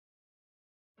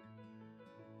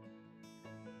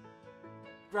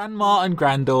Grandma and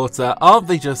granddaughter, aren't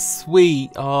they just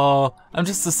sweet? Oh, I'm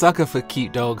just a sucker for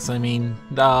cute dogs. I mean,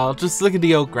 just look at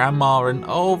the old grandma and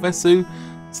oh, they're so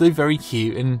very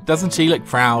cute. And doesn't she look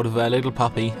proud of her little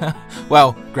puppy?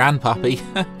 Well, grandpuppy.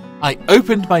 I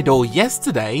opened my door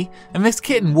yesterday and this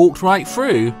kitten walked right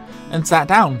through and sat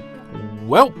down.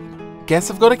 Well,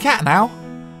 guess I've got a cat now.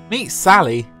 Meet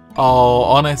Sally. Oh,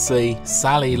 honestly,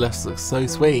 Sally looks so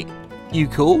sweet. You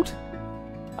called?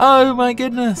 Oh my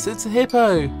goodness, it's a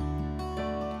hippo.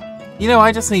 You know,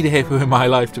 I just need a hippo in my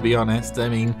life, to be honest. I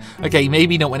mean, okay,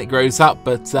 maybe not when it grows up,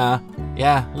 but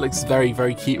yeah, it looks very,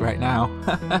 very cute right now.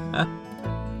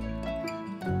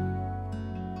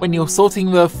 When you're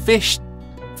sorting the fish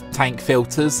tank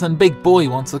filters and Big Boy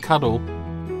wants a cuddle.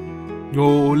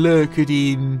 Oh, look at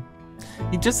him.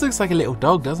 He just looks like a little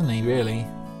dog, doesn't he, really?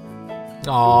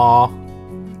 Aww.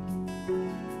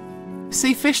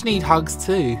 See, fish need hugs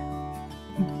too.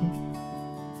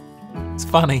 It's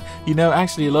funny, you know,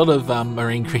 actually a lot of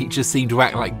marine creatures seem to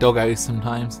act like doggos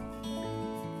sometimes.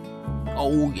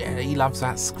 Oh yeah, he loves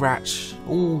that scratch.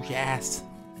 Oh yes.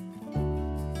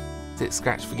 Is it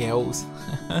scratch for girls?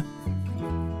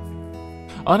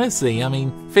 Honestly, I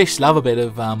mean, fish love a bit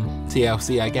of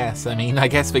TLC, I guess. I mean, I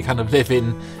guess we kind of live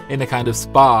in a kind of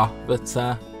spa, but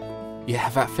yeah,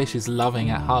 that fish is loving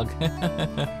that hug.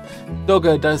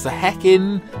 Doggo does the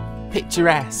heckin'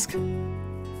 picturesque.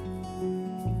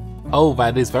 Oh,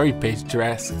 that is very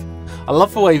picturesque. I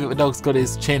love the way that the dog's got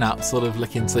his chin up, sort of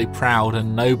looking so proud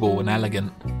and noble and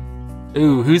elegant.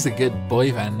 Ooh, who's a good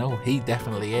boy then? Oh, he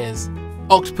definitely is.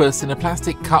 Octopus in a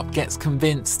plastic cup gets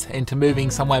convinced into moving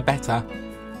somewhere better.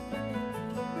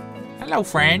 Hello,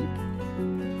 friend.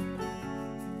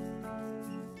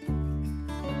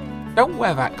 Don't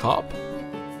wear that cup.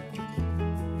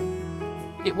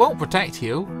 It won't protect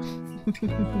you.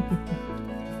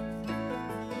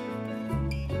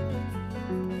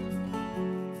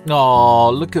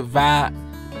 Oh, look at that.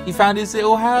 He found his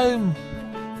little home.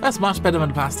 That's much better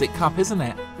than a plastic cup, isn't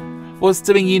it? Was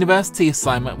doing university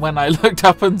assignment when I looked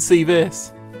up and see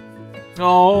this.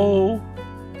 Oh.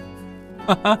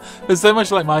 There's so much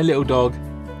like my little dog.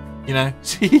 You know,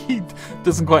 she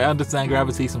doesn't quite understand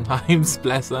gravity sometimes,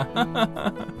 bless her.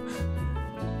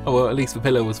 Oh, well, at least the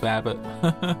pillow was there, but...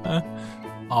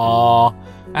 Aww.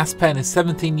 Aspen is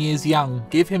 17 years young.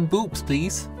 Give him boops,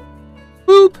 please.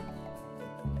 Boop!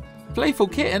 Playful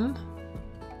kitten.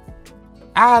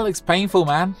 Ah, looks painful,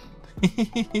 man.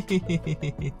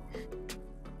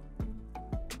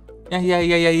 Yeah, yeah,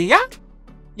 yeah, yeah, yeah.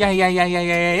 Yeah, yeah, yeah, yeah,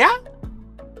 yeah, yeah.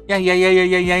 Yeah, yeah, yeah, yeah,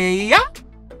 yeah, yeah, yeah.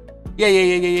 Yeah, yeah,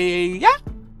 yeah, yeah, yeah, yeah.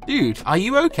 Dude, are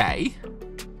you okay?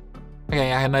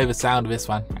 Okay, I know the sound of this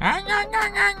one.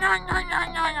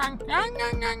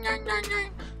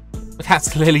 The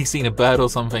cat's clearly seen a bird or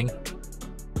something.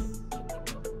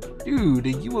 Dude, are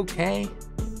you okay?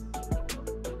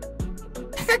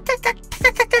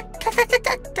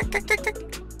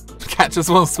 The cat just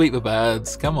wants to sweep the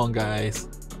birds. Come on, guys.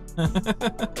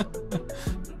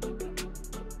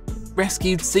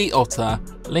 Rescued sea otter,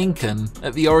 Lincoln,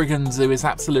 at the Oregon Zoo is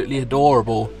absolutely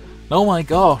adorable. Oh my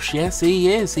gosh, yes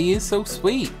he is. He is so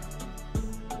sweet.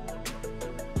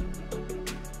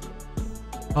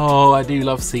 Oh, I do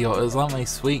love sea otters. Aren't they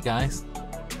sweet, guys?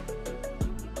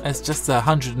 It's just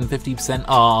 150%.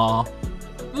 Aww.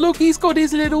 Look, he's got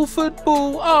his little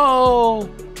football. Oh.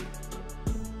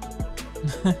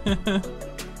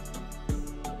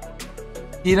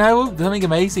 You know, something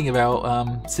amazing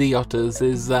about sea otters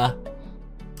is I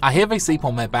hear they sleep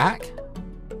on their back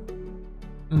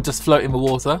and just float in the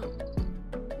water.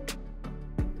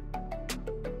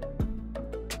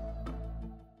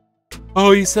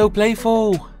 Oh, he's so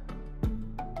playful.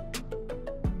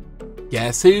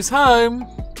 Guess who's home?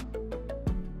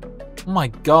 Oh my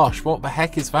gosh, what the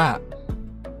heck is that?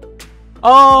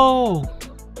 Oh!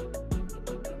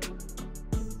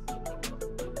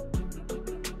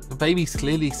 The baby's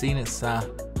clearly seen its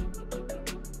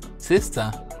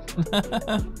sister.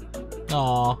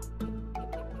 Aww.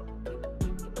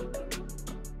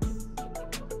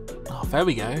 Oh, there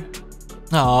we go.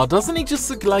 Oh, doesn't he just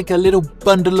look like a little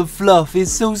bundle of fluff?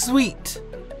 He's so sweet.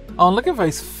 Oh, look at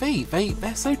those feet.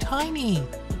 They're so tiny.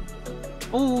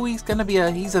 Oh, he's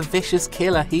a vicious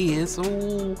killer. He is.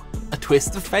 Oh, a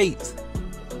twist of fate.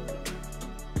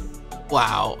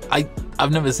 Wow,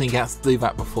 I've never seen cats do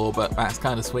that before, but that's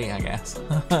kind of sweet, I guess.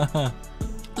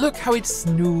 Look how it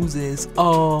snoozes.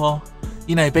 Oh,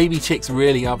 you know, baby chicks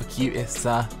really are the cutest.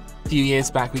 A few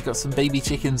years back, we got some baby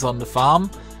chickens on the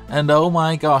farm, and oh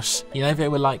my gosh, you know, they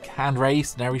were like hand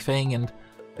raised and everything, and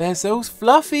they're so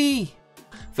fluffy.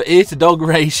 The ear to dog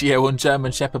ratio on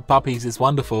German Shepherd puppies is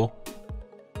wonderful.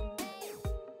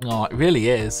 Oh, it really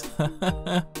is.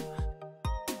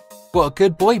 What a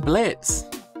good boy, Blitz.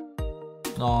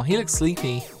 Oh, he looks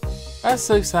sleepy. That's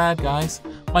so sad, guys.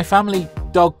 My family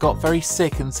dog got very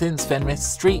sick, and since then Miss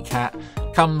Street Cat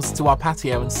comes to our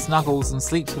patio and snuggles and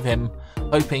sleeps with him,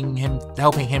 helping him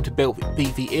to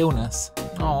beat the illness.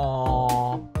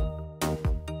 Aww.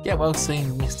 Get well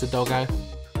soon, Mr. Doggo.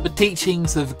 The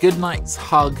teachings of Goodnight's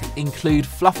hug include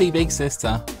Fluffy Big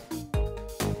Sister.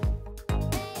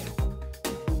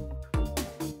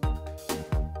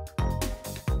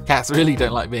 Cats really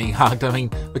don't like being hugged. I mean,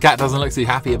 the cat doesn't look too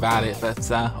happy about it,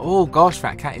 but oh gosh,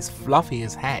 that cat is fluffy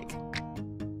as heck.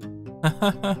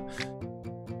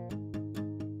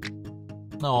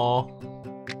 Aww.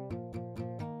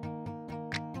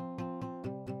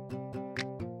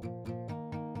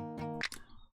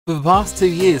 For the past 2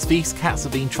 years, these cats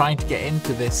have been trying to get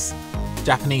into this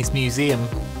Japanese museum.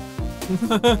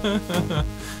 I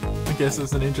guess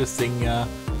it's an interesting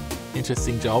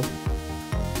job.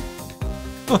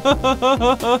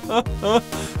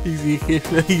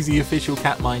 He's the official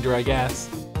cat minder, I guess.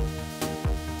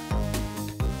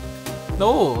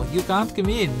 No, you can't come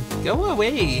in. Go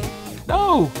away.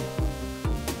 No.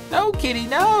 No, kitty,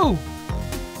 no.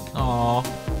 Aw,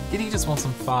 kitty just wants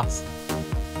some fuss.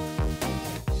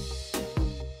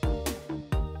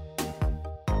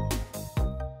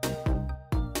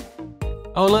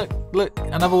 Oh, look,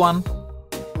 another one.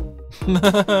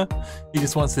 He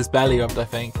just wants his belly rubbed, I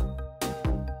think.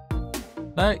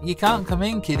 No, you can't come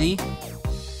in, kitty.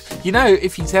 You know,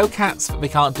 if you tell cats that they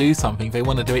can't do something, they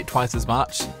want to do it twice as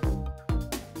much.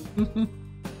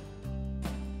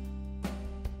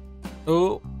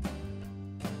 Oh.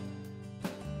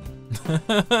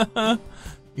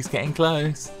 He's getting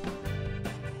close.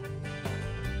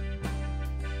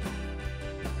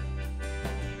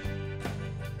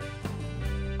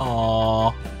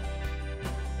 Aww.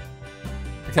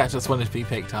 The cat just wanted to be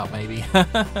picked up, maybe.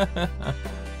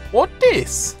 What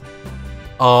this?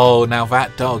 Oh, now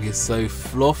that dog is so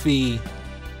fluffy.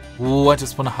 Ooh, I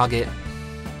just want to hug it.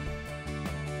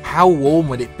 How warm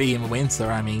would it be in the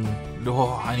winter? I mean,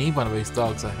 oh, I need one of those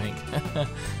dogs, I think.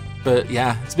 But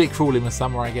yeah, it's a bit cruel in the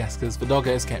summer, I guess, because the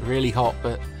doggos get really hot.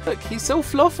 But look, he's so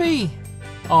fluffy.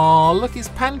 Oh, look, it's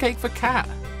Pancake for cat.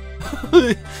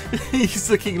 He's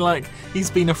looking like he's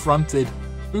been affronted.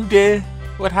 Oh dear,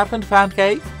 what happened,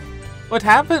 Pancake? What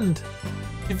happened?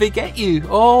 Did they get you?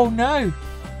 Oh no.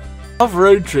 Love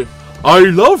road trip. I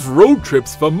love road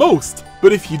trips the most,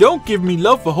 but if you don't give me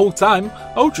love the whole time,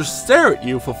 I'll just stare at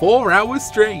you for 4 hours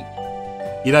straight.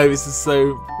 You know, this is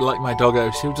so like my doggo.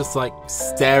 She'll just like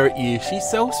stare at you. She's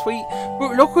so sweet.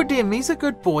 But look at him, he's a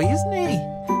good boy, isn't he?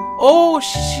 Oh,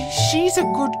 she's a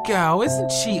good girl,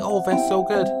 isn't she? Oh, they're so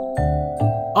good.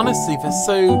 Honestly, they're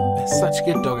such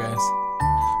good doggos.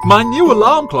 My new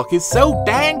alarm clock is so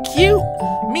dang cute.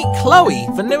 Meet Chloe,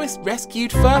 the newest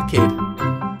rescued fur kid.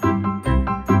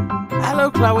 Hello,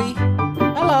 Chloe.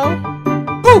 Hello.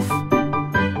 Boof!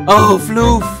 Oh,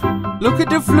 Floof. Look at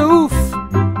the Floof.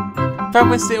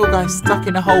 Found this little guy stuck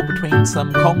in a hole between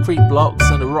some concrete blocks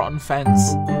and a rotten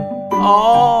fence.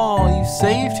 Oh, you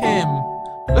saved him.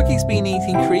 Look, he's been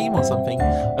eating cream or something.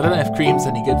 I don't know if cream's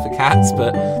any good for cats,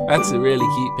 but that's a really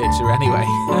cute picture anyway.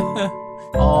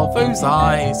 Oh, those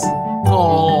eyes.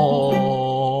 Oh,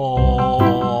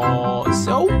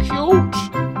 so cute.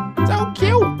 So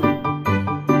cute.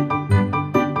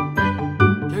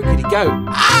 Where could he go?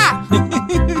 Ah!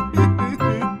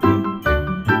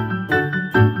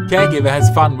 Caregiver has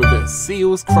fun with the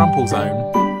Seal's Crumple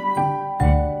Zone.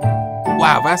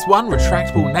 Wow, that's one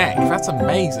retractable neck. That's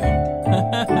amazing.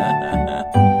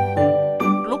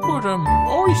 Look at him.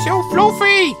 Oh, he's so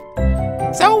fluffy.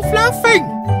 So fluffy.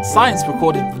 Science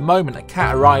recorded the moment a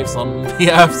cat arrives on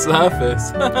the Earth's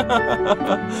surface.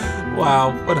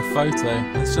 Wow, what a photo.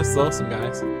 It's just awesome,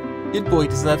 guys. Good boy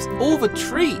deserves all the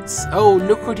treats. Oh,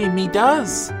 look at him, he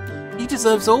does. He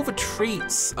deserves all the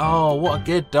treats. Oh, what a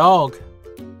good dog.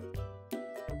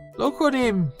 Look at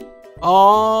him.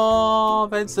 Oh,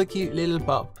 that's a cute little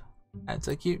pup. That's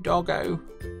a cute doggo.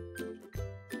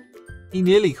 He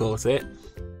nearly caught it.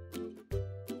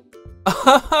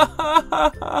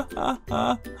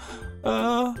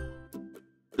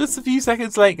 Just a few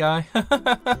seconds late, guy.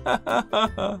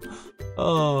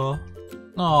 Oh,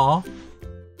 aw.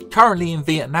 Currently in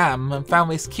Vietnam and found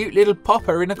this cute little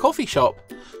popper in a coffee shop.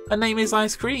 Her name is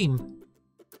Ice Cream.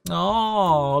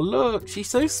 Oh, look, she's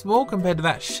so small compared to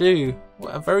that shoe.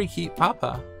 What a very cute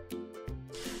pupper.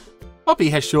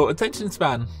 Puppy has short attention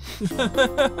span.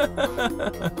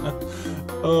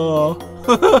 Oh,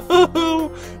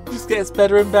 just gets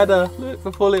better and better. Look,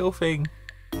 the poor little thing.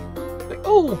 Like,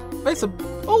 oh, there's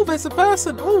a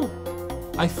person. Oh,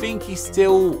 I think he's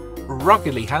still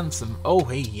ruggedly handsome. Oh,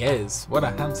 he is. What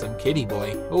a handsome kitty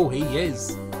boy. Oh, he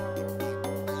is.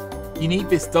 You need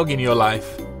this dog in your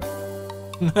life.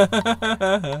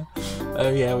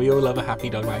 Oh yeah, we all love a happy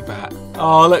dog like that.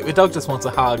 Oh look, the dog just wants a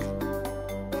hug.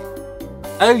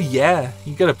 Oh yeah,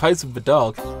 you gotta pose with the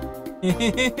dog.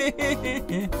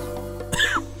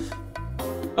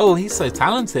 Oh, he's so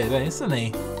talented, isn't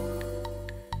he?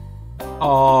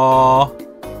 Oh,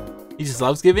 he just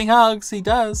loves giving hugs, he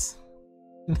does.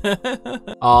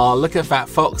 Oh, look at that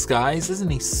fox, guys, isn't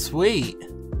he sweet?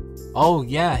 Oh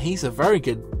yeah, he's a very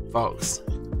good fox.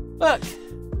 Look,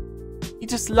 he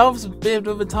just loves a bit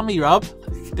of a tummy rub.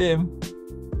 Look at him.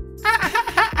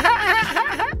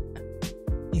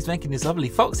 He's making his lovely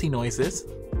foxy noises.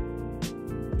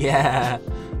 Yeah,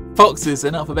 foxes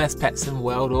are not the best pets in the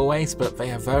world always, but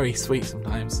they are very sweet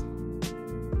sometimes.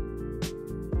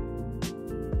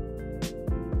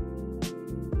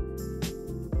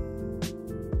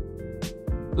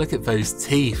 Look at those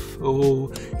teeth.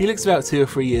 Oh, he looks about 2 or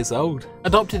 3 years old.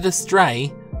 Adopted a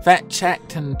stray, vet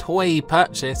checked and toy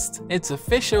purchased. It's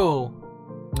official.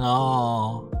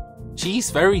 Oh,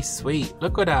 she's very sweet.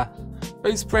 Look at her.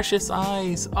 Those precious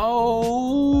eyes.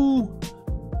 Oh.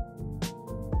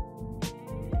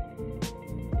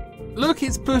 Look,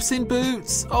 it's Puss in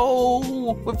Boots.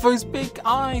 Oh, with those big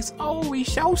eyes. Oh,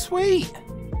 he's so sweet.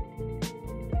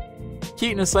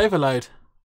 Cuteness overload.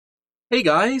 Hey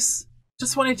guys.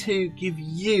 Just wanted to give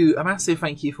you a massive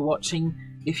thank you for watching.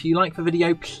 If you like the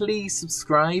video, please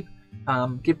subscribe.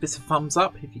 Give this a thumbs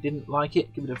up. If you didn't like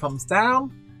it, give it a thumbs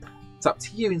down. It's up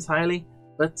to you entirely.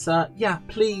 But yeah,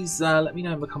 please let me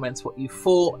know in the comments what you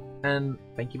thought. And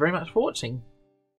thank you very much for watching.